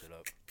follow that shit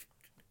up.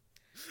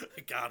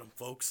 I got him,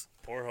 folks.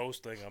 Poor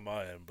hosting on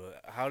my end,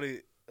 but how do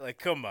you, like,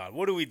 come on,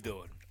 what are we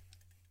doing?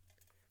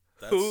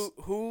 That's,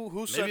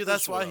 Who set maybe this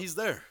that's why one up? he's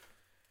there.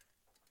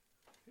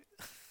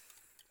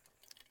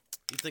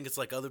 You think it's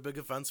like other big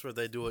events where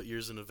they do it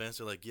years in advance?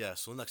 They're like, yeah,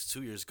 so the next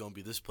 2 years is gonna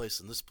be this place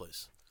and this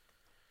place.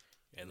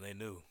 And they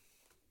knew.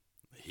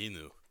 He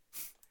knew.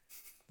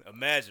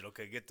 Imagine,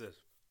 okay, get this.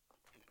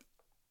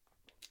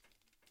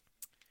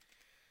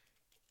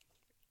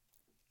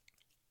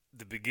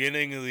 The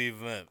beginning of the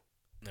event,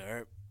 all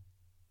right?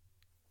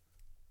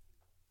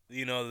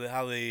 You know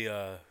how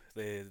the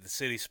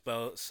city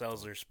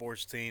sells their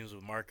sports teams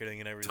with marketing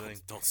and everything.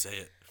 Don't say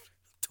it.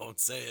 Don't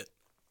say it.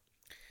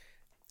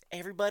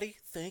 Everybody,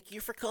 thank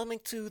you for coming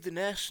to the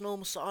National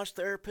Massage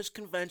Therapist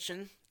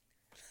Convention.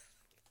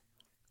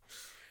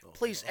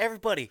 Please,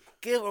 everybody,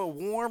 give a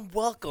warm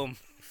welcome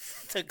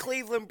to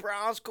Cleveland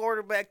Browns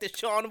quarterback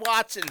Deshaun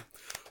Watson.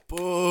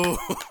 Boo.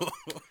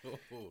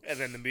 And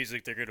then the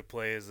music they're gonna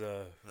play is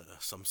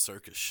Some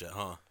circus shit,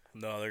 huh?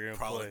 no, they're gonna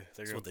Probably. play. They're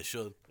That's gonna, what they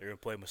should. they're gonna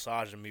play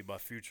 "Massaging Me" by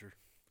Future.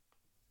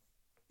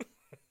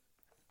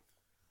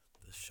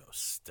 This show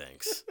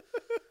stinks.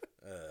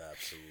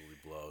 Absolutely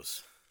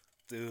blows.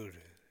 Dude,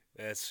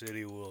 that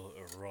city will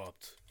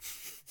erupt.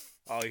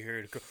 All you hear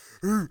is go.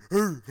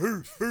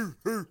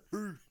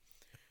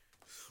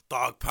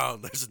 Dog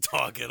pound. There's a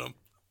dog in him.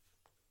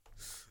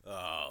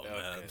 Oh,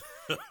 man.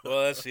 Okay.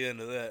 Well, that's the end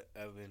of that.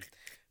 I mean,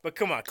 but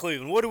come on,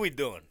 Cleveland, what are we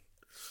doing?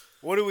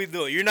 What are we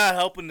doing? You're not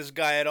helping this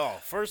guy at all.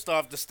 First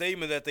off, the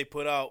statement that they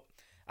put out,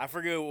 I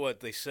forget what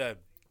they said,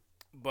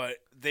 but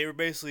they were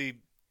basically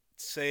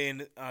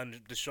saying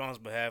on Deshaun's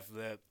behalf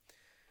that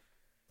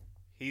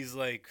he's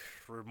like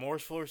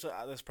remorseful or something.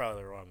 That's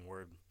probably the wrong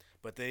word,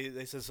 but they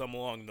said something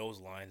along those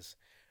lines.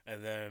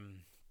 And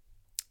then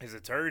his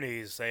attorney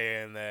is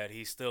saying that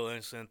he's still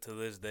innocent to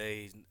this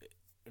day.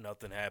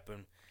 Nothing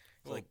happened.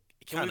 It's Well, like,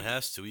 he can kind we- of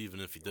has to,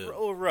 even if he did.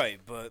 Oh, right,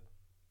 but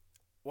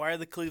why are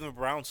the Cleveland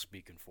Browns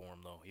speaking for him,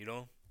 though? You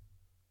know?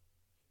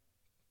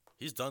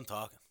 He's done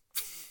talking.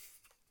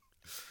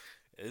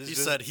 Is He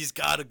this- said he's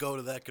got to go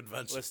to that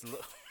convention. Let's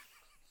look.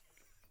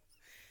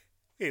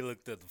 He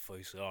looked at the face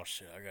and said, oh,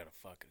 shit, I got to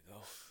fucking go.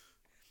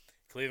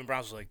 Cleveland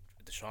Browns was like,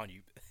 Deshaun,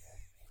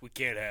 we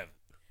can't have it.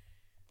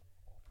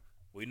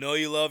 We know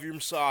you love your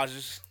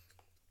massages.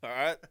 All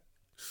right?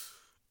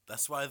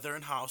 That's why they're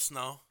in house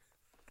now.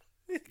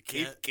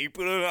 Can't. Keep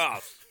it in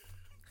house.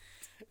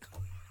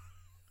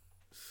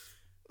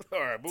 All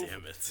right,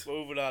 Damn it.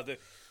 moving on.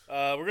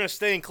 We're going to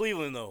stay in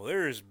Cleveland, though.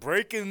 There is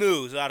breaking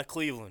news out of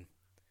Cleveland.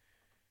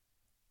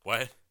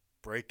 What?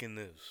 Breaking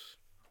news.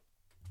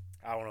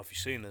 I don't know if you've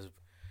seen this.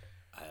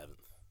 I haven't.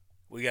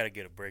 We got to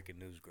get a breaking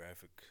news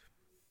graphic.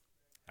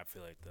 I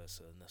feel like that's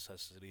a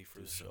necessity for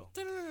the show.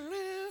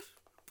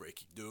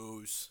 Breaking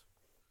news.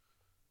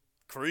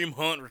 Kareem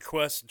Hunt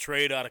requests a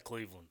trade out of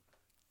Cleveland.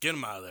 Get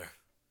him out of there.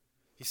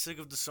 He's sick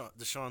of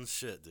Deshaun's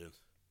shit, dude.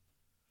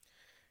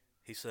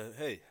 He said,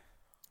 "Hey,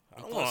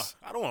 I And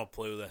don't want to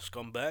play with that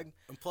scumbag."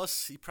 And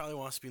plus, he probably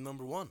wants to be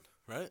number one,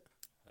 right?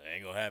 That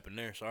ain't gonna happen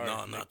there. Sorry,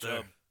 No, Nick not Chubb.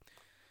 there.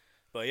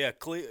 But yeah,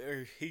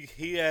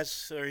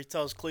 he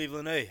tells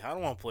Cleveland, "Hey, I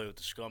don't want to play with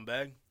the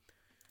scumbag."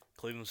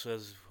 Cleveland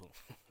says,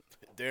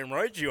 "Damn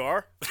right you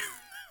are.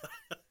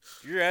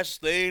 Your ass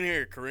staying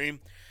here, Kareem."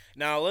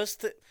 Now let's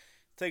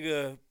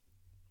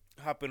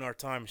hop in our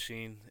time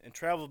machine and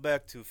travel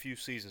back to a few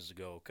seasons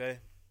ago. Okay,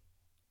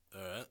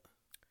 All right.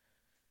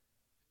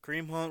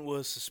 Kareem Hunt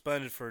was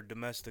suspended for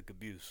domestic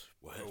abuse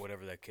or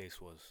whatever that case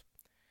was.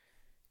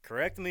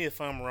 Correct me if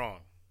I'm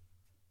wrong.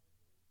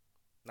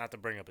 Not to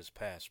bring up his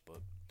past,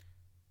 but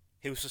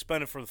he was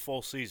suspended for the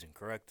full season,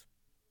 correct?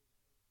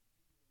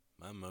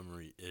 My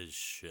memory is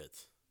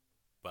shit,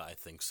 but I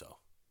think so.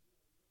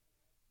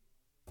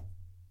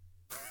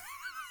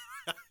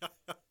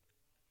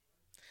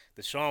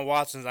 Deshaun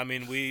Watson's, I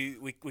mean, we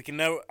can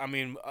never, I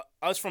mean,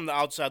 us from the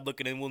outside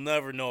looking in, we'll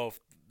never know if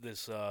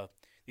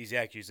these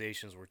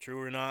accusations were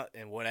true or not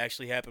and what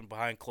actually happened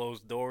behind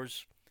closed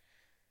doors.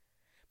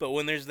 But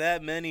when there's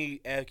that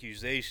many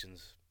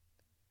accusations,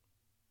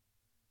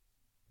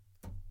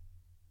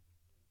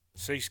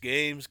 6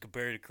 games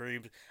compared to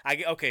Kareem's.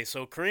 Okay,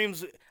 so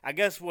Kareem's, I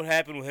guess what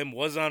happened with him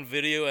was on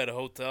video at a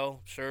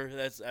hotel. Sure,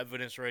 that's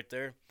evidence right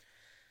there.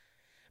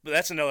 But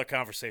that's another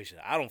conversation.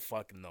 I don't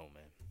fucking know,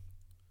 man.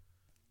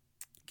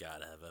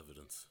 Gotta have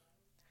evidence.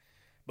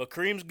 But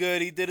Kareem's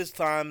good. He did his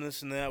time,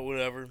 this and that,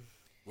 whatever.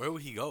 Where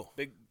would he go?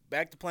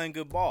 Back to playing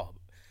good ball.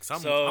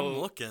 'Cause I'm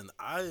looking.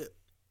 I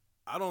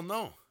don't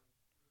know.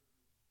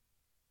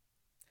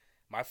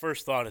 My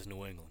first thought is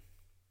New England.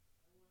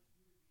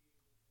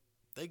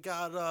 They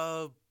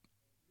got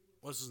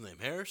what's his name?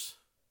 Harris?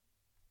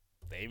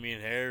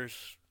 Damian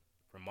Harris,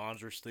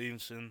 Ramondre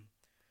Stevenson,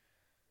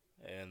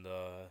 and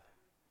I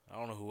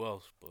don't know who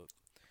else, but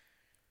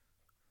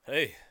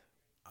hey.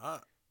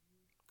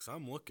 Cause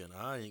I'm looking.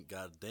 I ain't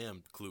got a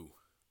damn clue.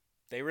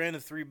 They ran a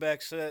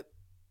 3-back set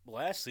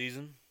last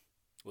season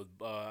with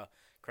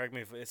correct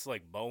me if it's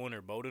like Bowen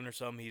or Bowden or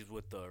something. He's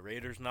with the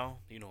Raiders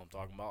now. You know what I'm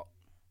talking about.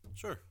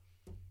 Sure.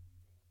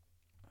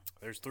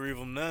 There's 3 of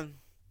them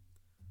then.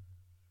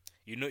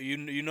 You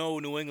know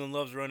New England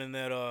loves running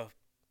that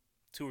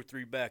 2 or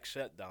 3 back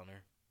set down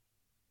there.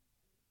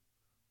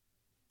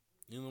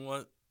 You know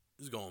what?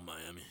 He's going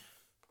Miami.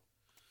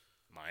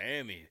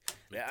 Miami.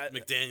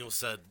 McDaniel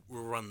said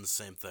we're running the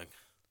same thing.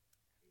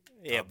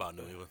 Yeah, How about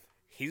New England?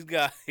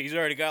 He's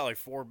already got like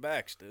 4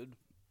 backs, dude.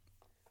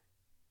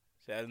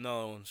 So add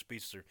another one,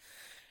 speedster.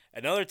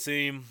 Another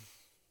team,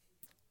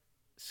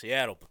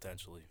 Seattle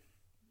potentially.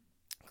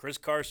 Chris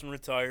Carson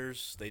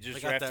retires. They They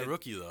got drafted that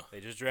rookie though. They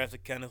just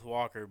drafted Kenneth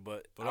Walker,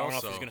 but I don't know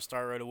if he's going to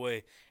start right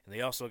away. And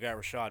they also got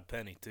Rashad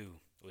Penny too,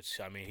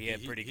 which I mean he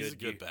had pretty he's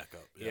good. a good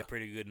backup. He had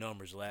pretty good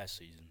numbers last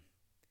season,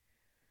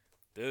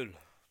 dude.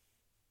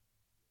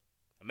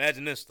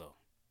 Imagine this though.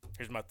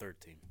 Here's my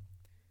third team.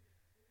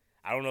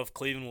 I don't know if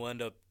Cleveland will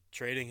end up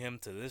trading him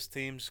to this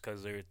team's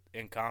because they're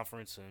in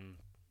conference and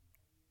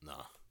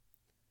Nah.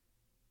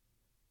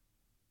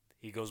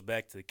 he goes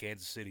back to the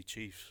Kansas City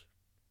Chiefs.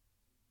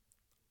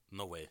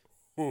 No way.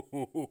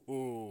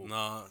 Ooh,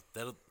 Nah.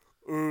 that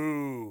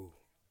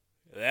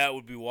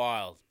would be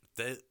wild.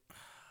 They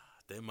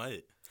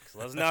might.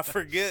 Let's not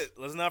forget.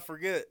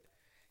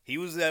 He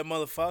was that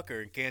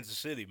motherfucker in Kansas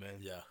City,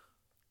 man. Yeah.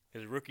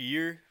 His rookie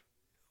year,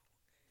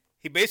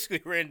 he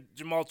basically ran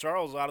Jamal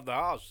Charles out of the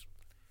house.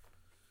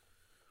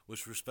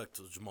 With respect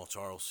to Jamal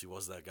Charles, he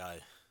was that guy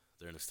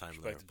during his time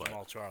Respect there. to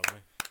Jamal Charles,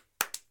 man.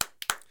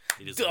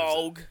 He deserves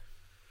Dog. it.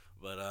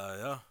 But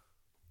yeah,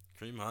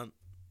 Kareem Hunt.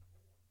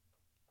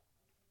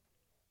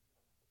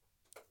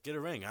 Get a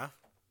ring, huh?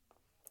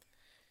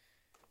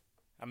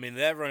 I mean,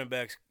 that running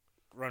back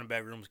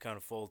room is kind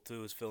of full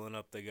too. It's filling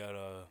up. They got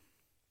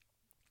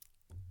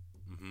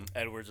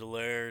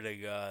Edwards-Helaire. They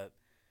got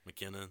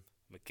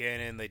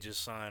McKinnon. They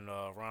just signed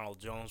Ronald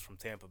Jones from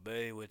Tampa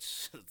Bay,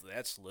 which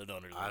that slid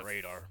under the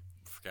radar.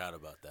 Forgot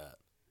about that.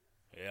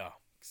 Yeah.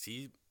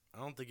 See, I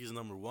don't think he's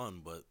number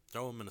one, but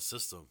throw him in a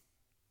system,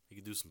 he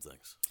could do some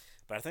things.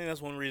 But I think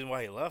that's one reason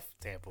why he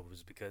left Tampa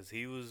was because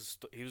he was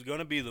going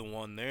to be the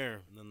one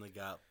there. And then they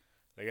got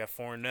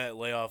Fournette,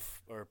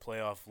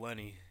 playoff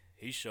Lenny.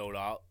 He showed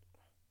out.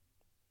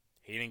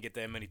 He didn't get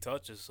that many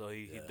touches, so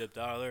he dipped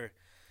out of there.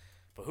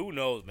 But who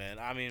knows, man?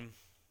 I mean,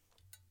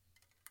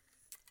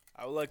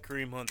 I would like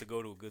Kareem Hunt to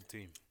go to a good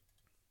team.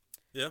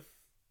 Yeah.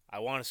 I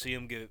want to see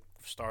him get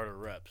starter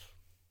reps.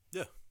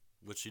 Yeah,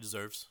 which he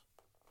deserves.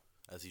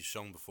 As he's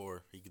shown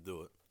before, he could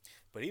do it.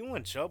 But even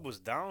when Chubb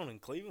was down in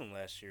Cleveland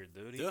last year,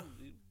 dude, Yeah.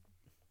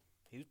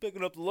 he was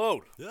picking up the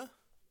load. Yeah.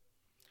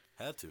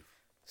 Had to.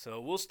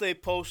 So we'll stay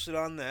posted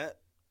on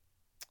that.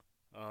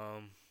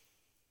 I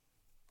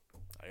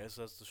guess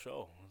that's the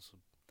show.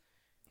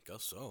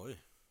 Guess so, eh?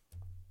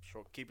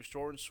 Keep it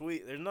short and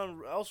sweet. There's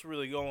nothing else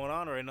really going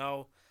on right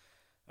now.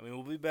 I mean,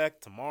 we'll be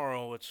back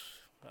tomorrow, which,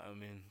 I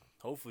mean,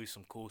 hopefully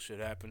some cool shit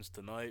happens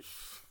tonight.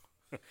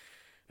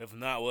 If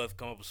not, we'll have to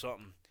come up with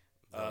something.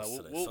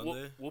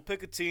 We'll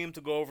pick a team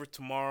to go over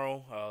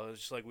tomorrow.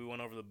 Just like we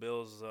went over the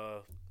Bills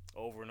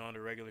over and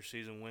under regular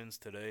season wins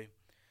today.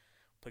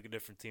 Pick a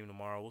different team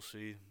tomorrow. We'll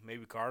see.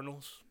 Maybe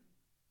Cardinals.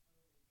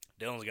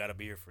 Dylan's got to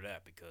be here for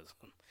that because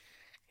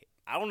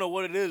I don't know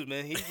what it is,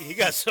 man. He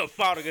got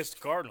something out against the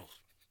Cardinals.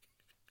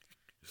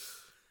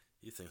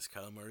 He thinks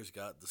Kyler Murray's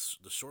got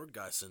the short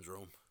guy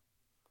syndrome.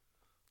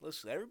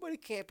 Listen, everybody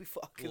can't be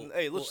fucking.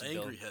 Hey, listen,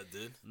 angry Dylan. head,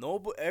 dude. No,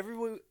 but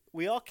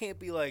we all can't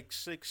be like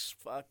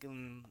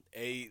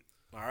 6'8".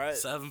 All right,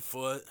 7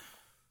 foot.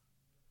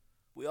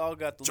 We all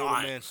got the Giant.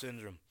 little man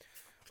syndrome.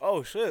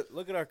 Oh shit!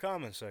 Look at our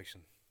comment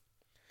section.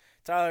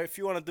 Tyler, if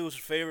you want to do us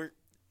a favor,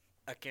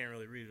 I can't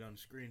really read it on the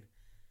screen.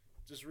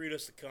 Just read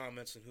us the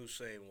comments and who's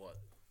saying what.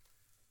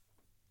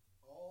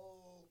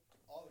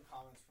 All the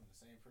comments from the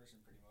same person,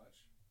 pretty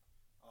much.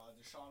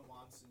 Deshaun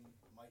Watson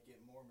might get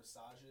more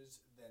massages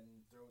than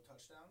throw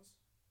touchdowns.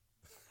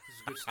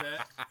 That's a good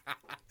stat.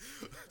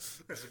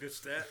 That's a good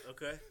stat.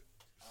 Okay.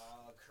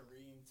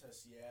 Kareem to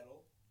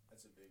Seattle.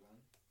 That's a big one.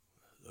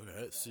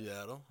 Okay,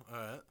 Seattle. All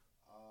right.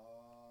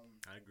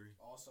 I agree.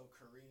 Also,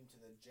 Kareem to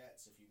the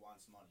Jets if he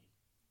wants money.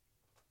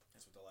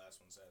 That's what the last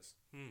one says.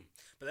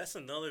 But that's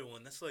another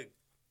one. That's like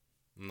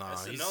Nah,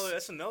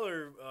 that's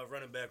another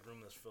running back room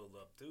that's filled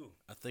up too.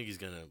 I think he's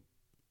gonna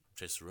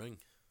chase the ring.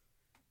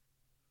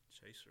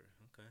 Chaser.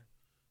 Okay.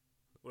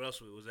 What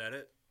else was that?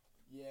 It?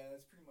 Yeah,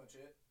 that's pretty much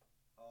it.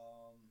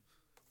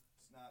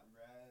 It's not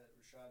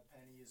Rashad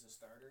Penny is a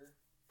starter.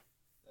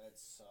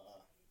 That's I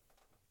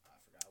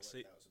forgot what that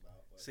was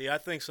about. But. See, I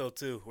think so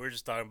too. We're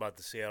just talking about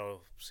the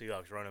Seattle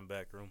Seahawks running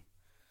back room.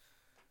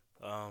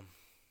 I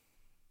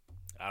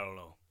don't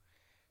know.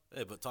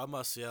 Hey, but talking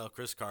about Seattle,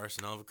 Chris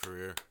Carson, hell of a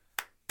career.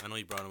 I know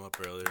you brought him up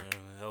earlier.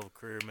 Yeah, hell of a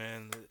career,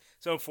 man.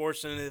 It's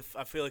unfortunate.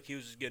 I feel like he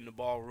was just getting the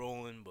ball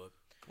rolling, but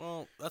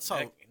well, that's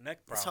neck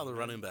that's how the problem,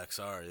 running backs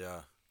are.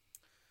 Yeah,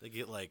 they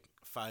get like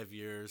 5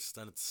 years,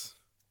 then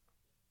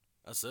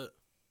that's it.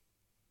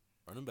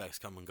 Running backs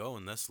come and go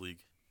in this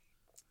league.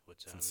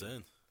 It's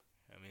insane.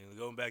 I mean,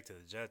 going back to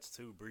the Jets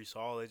too, Breece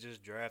Hall they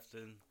just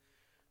drafted.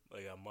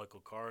 They got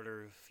Michael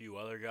Carter, a few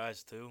other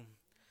guys too.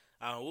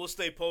 We'll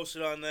stay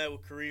posted on that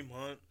with Kareem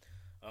Hunt.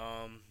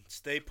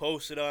 Stay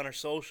posted on our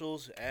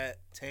socials at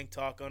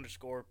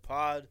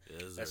TankTalk_pod.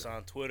 Yes, That's sir.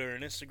 on Twitter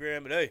and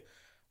Instagram. But hey,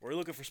 we're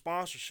looking for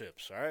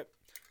sponsorships. All right,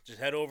 just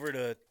head over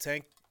to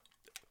Tank.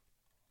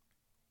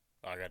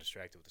 Oh, I got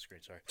distracted with the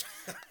screen. Sorry.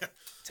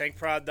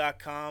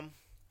 TankProd.com.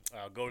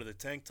 Go to the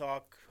Tank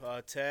Talk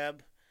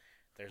tab.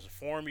 There's a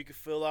form you can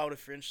fill out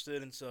if you're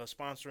interested in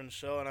sponsoring the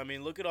show. And I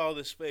mean, look at all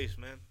this space,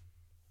 man.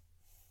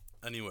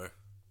 Anywhere.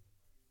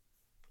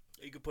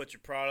 You can put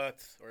your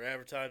product or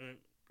advertisement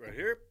right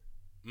here.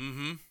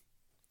 Mm-hmm.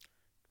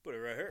 Put it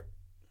right here.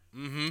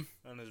 Mm-hmm.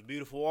 On this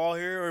beautiful wall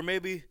here, or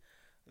maybe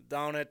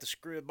down at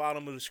the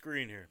bottom of the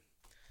screen here.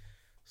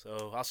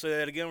 So I'll say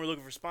that again. We're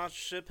looking for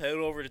sponsorship. Head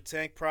over to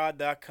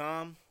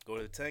tankprod.com. Go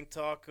to the Tank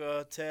Talk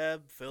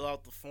tab. Fill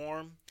out the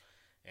form.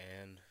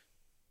 And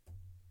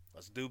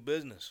let's do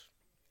business.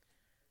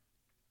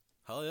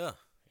 Hell yeah.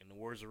 In the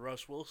words of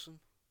Russ Wilson.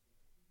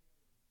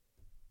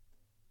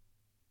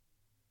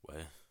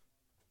 Way.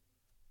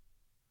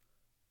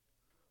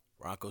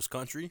 Broncos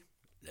country.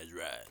 Let's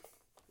ride.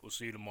 We'll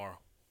see you tomorrow.